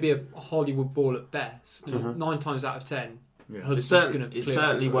always going to be a Hollywood ball at best. 9 times out of 10. It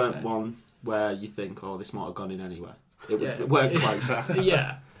certainly weren't one where you think, oh, this might have gone in anywhere. It weren't close.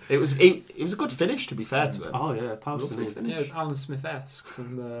 Yeah. It was a good finish, to be fair to it. Oh yeah, lovely finish. Yeah, it was Alan Smith-esque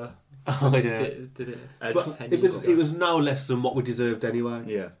from. Did it? But it was no less than what we deserved anyway.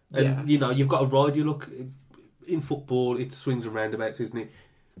 Yeah, and you've got to ride. You look in football, it swings and roundabouts, isn't it?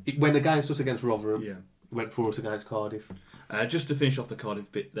 It went against us against Rotherham. Yeah, it went for us against Cardiff. Just to finish off the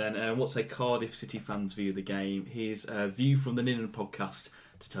Cardiff bit, then, what's a Cardiff City fans' view of the game? Here's a view from the Ninnan podcast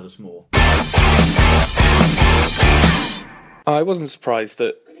to tell us more. I wasn't surprised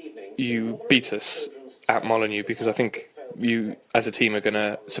that you beat us at Molineux, because I think you, as a team, are going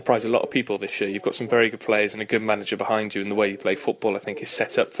to surprise a lot of people this year. You've got some very good players and a good manager behind you, and the way you play football, I think, is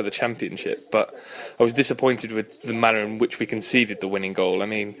set up for the Championship. But I was disappointed with the manner in which we conceded the winning goal. I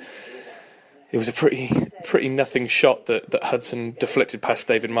mean, it was a pretty nothing shot that Hudson deflected past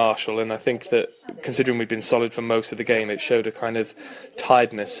David Marshall, and I think that considering we'd been solid for most of the game, it showed a kind of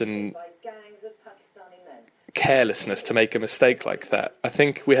tiredness and carelessness to make a mistake like that. I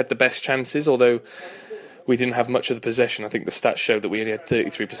think we had the best chances, although we didn't have much of the possession. I think the stats showed that we only had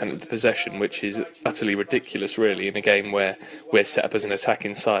 33% of the possession, which is utterly ridiculous, really, in a game where we're set up as an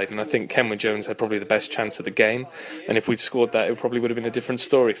attacking side. And I think Kenwyne Jones had probably the best chance of the game. And if we'd scored that, it probably would have been a different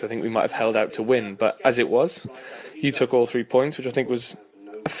story, because I think we might have held out to win. But as it was, you took all 3 points, which I think was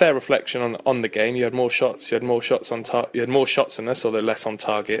a fair reflection on the game. You had more shots. You had more shots you had more shots than us, although less on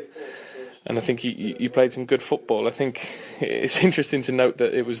target. And I think you played some good football. I think it's interesting to note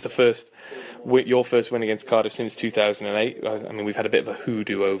that it was your first win against Cardiff since 2008. I mean, we've had a bit of a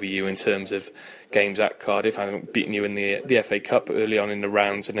hoodoo over you in terms of games at Cardiff. Having beaten you in the FA Cup early on in the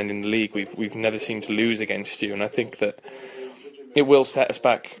rounds, and then in the league, we've never seemed to lose against you. And I think that it will set us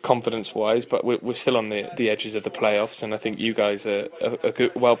back confidence-wise, but we're still on the edges of the playoffs. And I think you guys are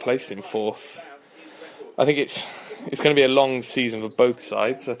well placed in fourth. I think it's going to be a long season for both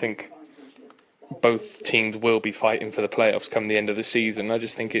sides. I think both teams will be fighting for the playoffs come the end of the season. I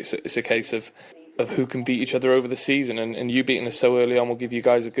just think it's a case of who can beat each other over the season, and you beating us so early on will give you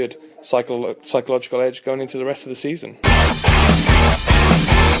guys a good psychological edge going into the rest of the season.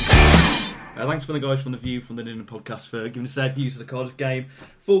 Thanks for the guys from The View from the Dinner Podcast for giving us their views of the Cardiff game.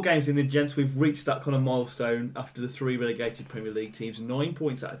 4 games in the gents, we've reached that kind of milestone after the 3 relegated Premier League teams, 9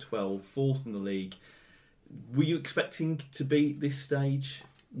 points out of 12, 4th in the league. Were you expecting to be at this stage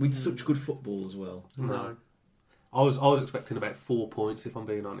with such good football as well? No. I was expecting about 4 points, if I'm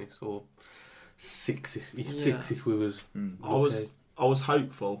being honest, or 6 if we was. I was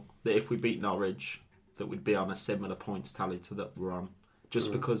hopeful that if we beat Norwich, that we'd be on a similar points tally to that we're on,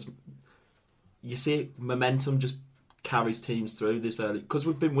 just because you see momentum just carries teams through this early, because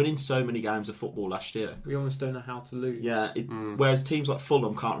we've been winning so many games of football last year. We almost don't know how to lose. Yeah. Whereas teams like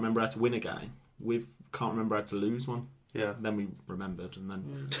Fulham can't remember how to win a game, we can't remember how to lose one. Yeah. Then we remembered, and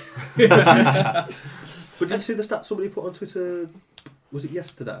then. But did you see the stat somebody put on Twitter? Was it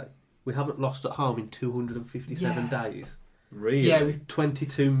yesterday? We haven't lost at home in 257 days. Really? Yeah,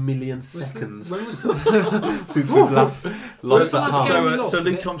 22 million seconds When was since we've lost at home. So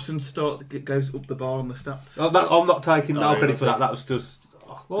Luke Thompson goes up the bar on the stats. I'm not taking no credit for that. That was just.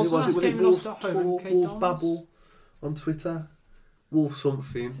 What was the last game we lost at home? Wolves Babble on Twitter. Wolf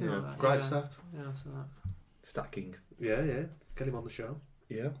something. Like Great stat. Yeah, I saw that. Stacking. Yeah. Get him on the show.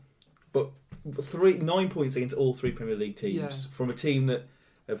 Yeah. But 9 points against all 3 Premier League teams from a team that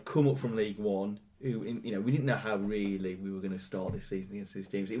have come up from League One. Who, we didn't know how really we were going to start this season against these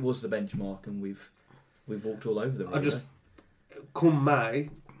teams. It was the benchmark, and we've walked all over them. Really. Come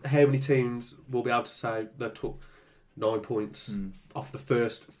May, how many teams will be able to say they took 9 points off the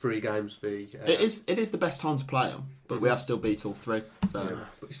first 3 games? It is the best time to play them, but we have still beat all 3. So,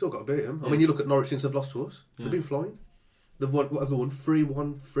 but you still got to beat them. I mean, you look at Norwich since they've lost to us. They've been flying. They've won 3-1,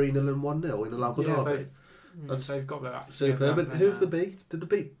 3-0, and 1-0 in the local derby. They've got that. Superb. But who've they beat? Did they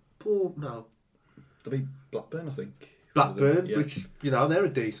beat Paul? No. They beat Blackburn, I think. Blackburn, which, they're a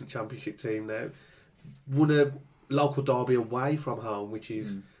decent championship team now. Won a local derby away from home, which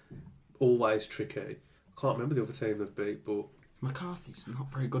is always tricky. I can't remember the other team they've beat, but... McCarthy's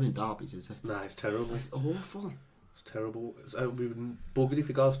not very good in derbies, is he? No, it's terrible. It's awful. It's terrible. It would be buggered if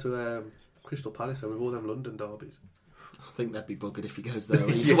he goes to Crystal Palace and with all them London derbies. I think they'd be buggered if he goes there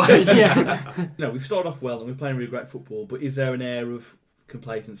either way. No, we've started off well and we're playing really great football, but is there an air of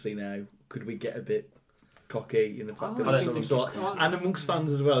complacency now? Could we get a bit cocky in the fact that we're sort of and amongst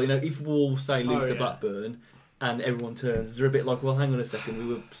fans as well? If Wolves say lose to Blackburn and everyone turns, is there a bit like, well, hang on a second,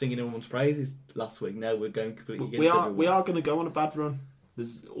 we were singing everyone's praises last week, now we're going completely against everyone. We are going to go on a bad run.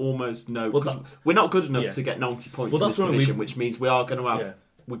 There's almost no... we're not good enough to get 90 points in this division, which means we are going to have...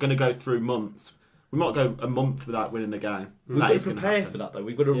 We're going to go through months. We might go a month without winning a game. We've got to prepare for that, though.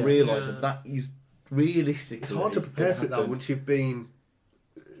 We've got to realise that is realistic. It's hard to prepare for it, though, once you've been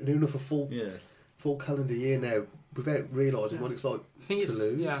doing it for full calendar year now, without realising what it's like to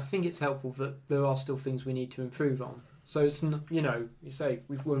lose. Yeah, I think it's helpful that there are still things we need to improve on. So it's you say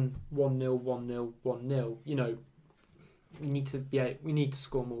we've won 1-0, 1-0, 1-0. We need to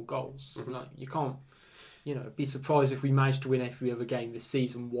score more goals. Mm-hmm. Like, you can't be surprised if we manage to win every other game this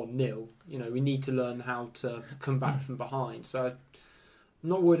season 1-0. We need to learn how to come back from behind. So I'm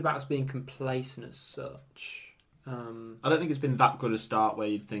not worried about us being complacent as such. I don't think it's been that good a start where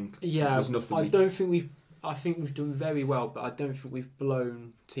you'd think there's nothing. I think we've done very well, but I don't think we've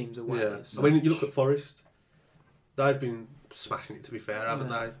blown teams away. Yeah. I mean, you look at Forest; they've been smashing it. To be fair, haven't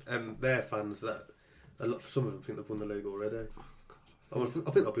they? And their fans, some of them think they've won the league already. I think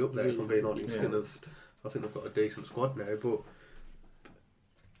they'll be up there if I'm being honest. Yeah. I think they've got a decent squad now, but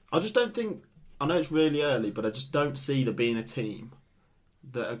I just don't think. I know it's really early, but I just don't see there being a team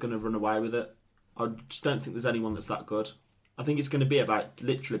that are going to run away with it. I just don't think there's anyone that's that good. I think it's going to be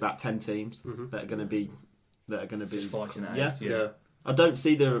literally about 10 teams that are going to be Just fighting it out. Yeah. I don't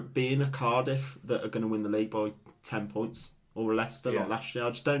see there being a Cardiff that are going to win the league by 10 points or Leicester like last year. I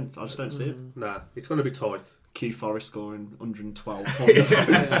just don't see it. nah, it's going to be tight. Q Forest scoring 112 points.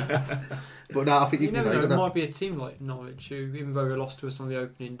 But no, I think You you never know, know, it might be a team like Norwich who, even though they lost to us on the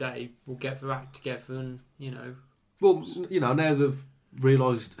opening day, will get their act together and, Well, now they've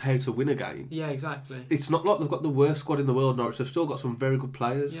realised how to win a game. Yeah, exactly. It's not like they've got the worst squad in the world, Norwich. They've still got some very good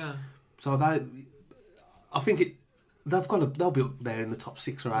players. Yeah. So I think they'll be up there in the top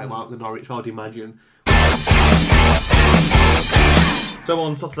 6 or 8, won't they, Norwich, I'd imagine. So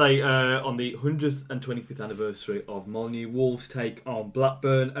on Saturday, on the 125th anniversary of Molyneux, Wolves take on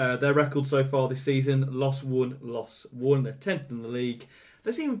Blackburn. Their record so far this season, loss, won. They're 10th in the league.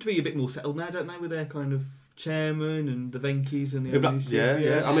 They seem to be a bit more settled now, don't they, with their kind of chairman and the Venkis and the ownership.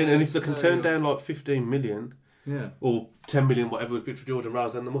 Yeah. I mean, and if they can turn down like 15 million or 10 million, whatever was bid for Jordan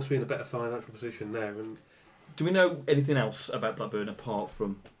Rouse, then they must be in a better financial position there. And do we know anything else about Blackburn apart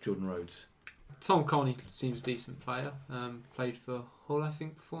from Jordan Rhodes? Tom Coney seems a decent player. Played for Hull, I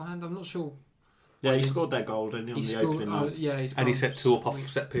think, beforehand. I'm not sure. Yeah, he scored their goal, didn't he, on the opening night? And he set 2 up off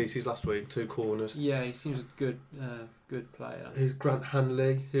set pieces last week, 2 corners. Yeah, he seems a good player. There's Grant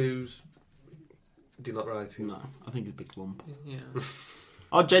Hanley, who's... Do you not rate him? No, I think he's a big lump. Yeah.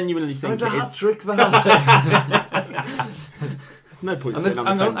 I genuinely think it's a it is. hat-trick for There's no point sitting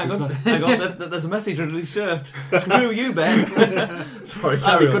on the fence. Hang on, there's a message under his shirt. Screw you, Ben. Sorry,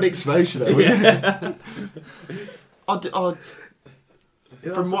 That'd be good exposure, though, wouldn't it?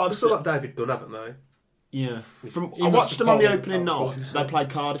 From what I've still seen, like David Dunn, haven't they? yeah. He I must watched have them on the followed opening that night. They played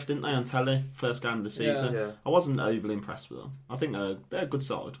Cardiff, didn't they, on telly? First game of the season. Yeah. I wasn't overly impressed with them. I think they're a good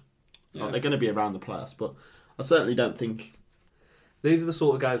side. Yeah. Like, they're going to be around the playoffs, but I certainly don't think. These are the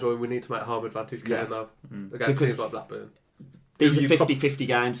sort of games where we need to make home advantage Yeah. though. Against teams like Blackburn. These are 50-50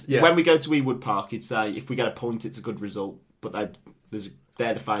 games. Yeah. When we go to Ewood Park, you'd say if we get a point, it's a good result. But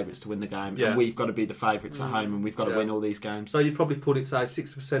they're the favourites to win the game, Yeah. and we've got to be the favourites at home, and we've got to win all these games. So you'd probably put it, say,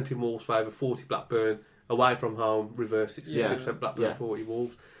 60% in Wolves' favour, 40 Blackburn, away from home, reverse 60% Blackburn, Yeah. 40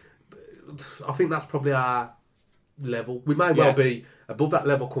 Wolves. I think that's probably our level. We may well be above that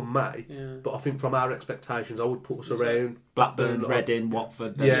level come May, but I think from our expectations, I would put us around Blackburn, Reading,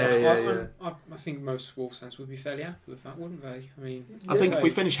 Watford. Yeah. I think most Wolves fans would be fairly happy with that, wouldn't they? I mean, I think if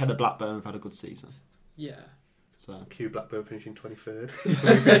we finish ahead of Blackburn, we've had a good season. Yeah. So Q Blackburn finishing 23rd,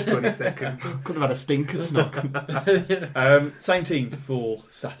 22nd. Could have had a stinker tonight. Same team for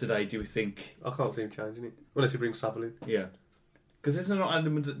Saturday, do we think? I can't see him changing it unless he brings Savile in. Yeah. Because isn't it not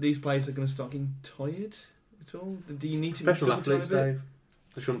element that these players are going to start getting tired at all? Do you need to be Special athletes, tired? Dave.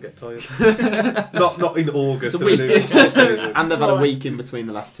 They shouldn't get tired. not in August. It's a week. And they've had a week in between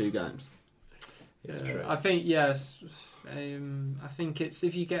the last 2 games. Yeah, true. I think yes. I think it's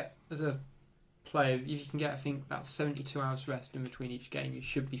if you get as a player, if you can get, I think about 72 hours rest in between each game, you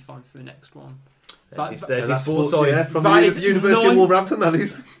should be fine for the next one. There's And his that's sports what- side. yeah, from That the is University of Wolverhampton, that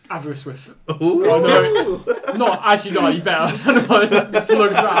is. Aberystwyth. Ooh. Not actually, not you better. I don't know why I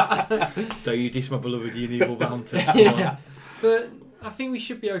plugged that. So you diss my beloved Uni Wolverhampton. Yeah. But I think we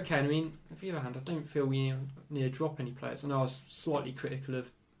should be okay. I mean, on the other hand, I don't feel we need to drop any players. I know I was slightly critical of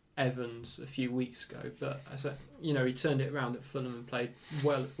Evans a few weeks ago, but I said, he turned it around at Fulham and played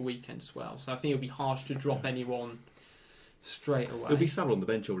well at the weekend as well. So I think it would be harsh to drop anyone straight away. There'll be Savile on the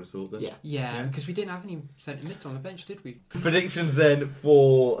bench, I would have thought. Then. Yeah, because we didn't have any centre mids on the bench, did we? Predictions then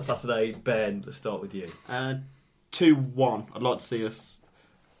for Saturday. Ben, let's start with you. 2-1. I'd like to see us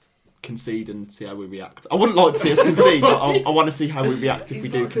concede and see how we react. I wouldn't like to see us concede, but I want to see how we react if we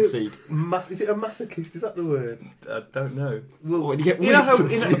do concede. Is it a masochist? Is that the word? I don't know. Well, When you get You know how, whipped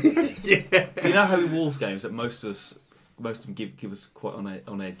and stuff. Do you know how in Wolves games that most of them give us quite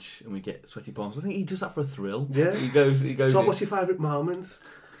on edge and we get sweaty palms? I think he does that for a thrill. Yeah. He goes. So what's your favourite moment?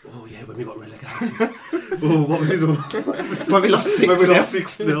 Oh yeah, when we got relegated. Oh, what was it? When we lost 6-0. When we lost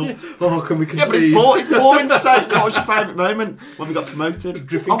 6-0. Oh, can we concede? Yeah, but it's boring to say. What was your favourite moment when we got promoted?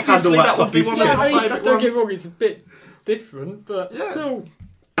 Dripping Obviously, candle wax that would off be his one of chest. my Don't favourite get me ones. wrong, it's a bit different, but still.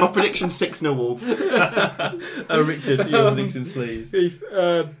 My prediction 6-0 Wolves. Richard, your predictions, please.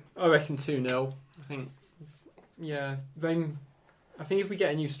 I reckon 2-0. I think, then I think if we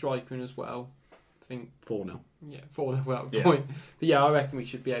get a new striker in as well, I think 4-0. 4-0 without a Yeah. point. But yeah, I reckon we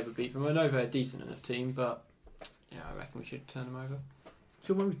should be able to beat them. I know they're a decent enough team, but I reckon we should turn them over.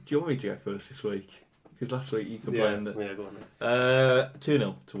 Do you want me to go first this week? Because last week you complained that. Yeah, go on then.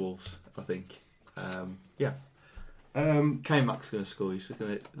 2-0 to Wolves, I think. K-Mac's going to score. He's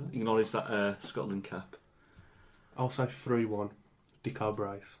going to acknowledge that Scotland cap. I'll say 3-1. Dico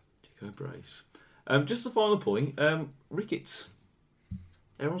Brace. Just the final point. Ricketts.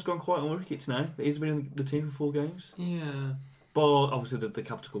 Everyone's gone quiet on Ricketts now. He's been in the team for 4 games. Yeah. But obviously the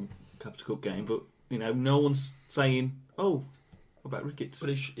Capital Cup game. But no one's saying, "Oh, what about Ricketts?" But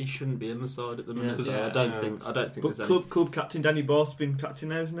he shouldn't be in the side at the minute. Yeah. So Yeah. I don't think. But club captain Danny Barth's been captain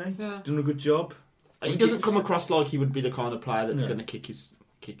now, isn't he? Yeah. Doing a good job. He doesn't come across like he would be the kind of player that's going to kick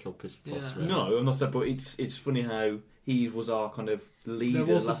up his fuss. Yeah. Really. No, I'm not saying. But it's funny how he was our kind of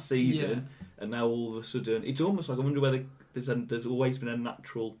leader last season, and now all of a sudden it's almost like I wonder whether there's always been a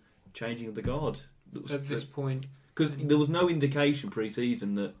natural changing of the guard At this point. because there was no indication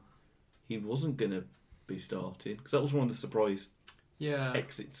pre-season that he wasn't going to be starting, because that was one of the surprise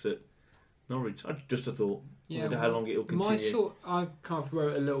exits at Norwich. I thought, I wonder how long it'll continue. I kind of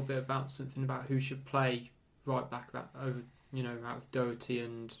wrote a little bit about something about who should play right back out of Doherty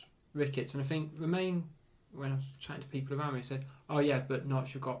and Ricketts, and I think the main, when I was chatting to people around me, said, "Oh yeah, but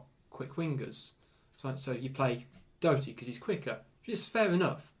Norwich have got quick wingers, so you play Doherty because he's quicker," which is fair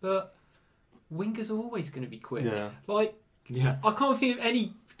enough, but wingers are always going to be quick. I can't think of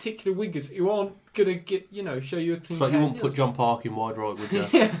any particular wingers who aren't going to get show you a clean. So you won't put John Park in wide right, would you?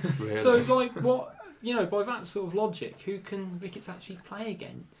 Yeah. Really? So what by that sort of logic, who can Ricketts actually play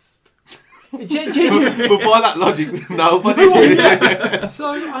against? Genuinely. But by that logic, nobody.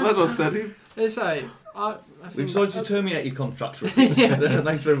 So that's what I said. Him. They say I We think decided to terminate your contract.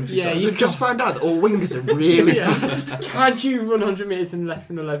 Thanks very much. Yeah, You just found out that all wingers are really fast. Can you run 100 metres in less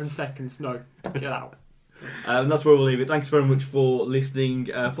than 11 seconds? No, get out. And that's where we'll leave it. Thanks very much for listening.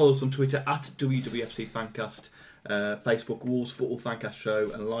 Follow us on Twitter at WWFC Fancast, Facebook Wolves Football Fancast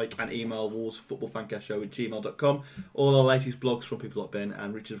Show, and like and email wolvesfootballfancastshow@gmail.com. All our latest blogs from people like Ben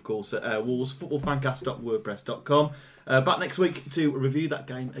and Richard, of course, at wolvesfootballfancast.wordpress.com. Back next week to review that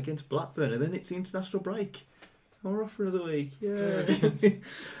game against Blackburn, and then it's the international break. We're off for another week. Yeah.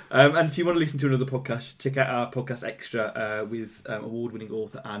 And if you want to listen to another podcast, check out our podcast Extra with award-winning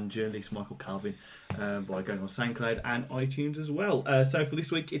author and journalist Michael Calvin by going on SoundCloud and iTunes as well. So for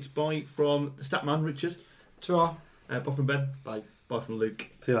this week, it's bye from the Statman, Richard. Ta-ra. Bye from Ben. Bye. Bye from Luke.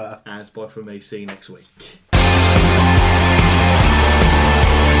 See you later. And it's bye from me. See you next week.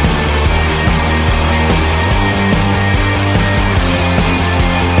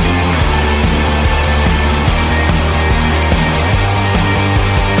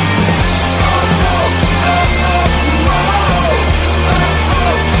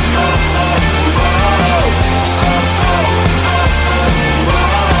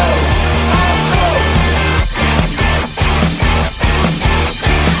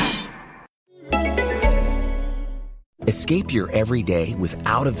 Escape your everyday with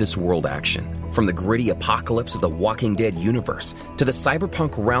out-of-this-world action. From the gritty apocalypse of the Walking Dead universe to the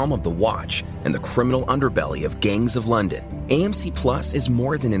cyberpunk realm of The Watch and the criminal underbelly of Gangs of London, AMC Plus is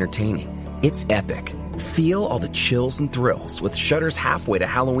more than entertaining. It's epic. Feel all the chills and thrills with Shudder's halfway to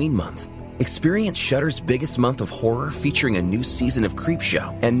Halloween month. Experience Shudder's biggest month of horror featuring a new season of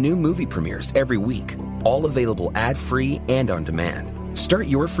Creepshow and new movie premieres every week. All available ad-free and on demand. Start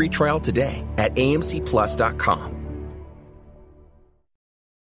your free trial today at amcplus.com.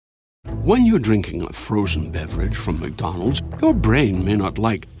 When you're drinking a frozen beverage from McDonald's, your brain may not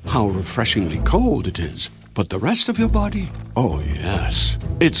like how refreshingly cold it is. But the rest of your body, oh yes,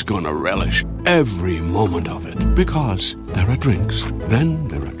 it's gonna relish every moment of it. Because there are drinks. Then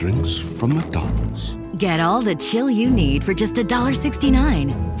there are drinks from McDonald's. Get all the chill you need for just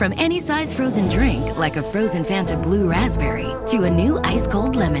 $1.69. From any size frozen drink, like a frozen Fanta Blue Raspberry, to a new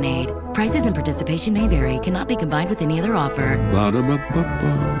ice-cold lemonade. Prices and participation may vary. Cannot be combined with any other offer.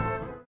 Ba-da-ba-ba-ba.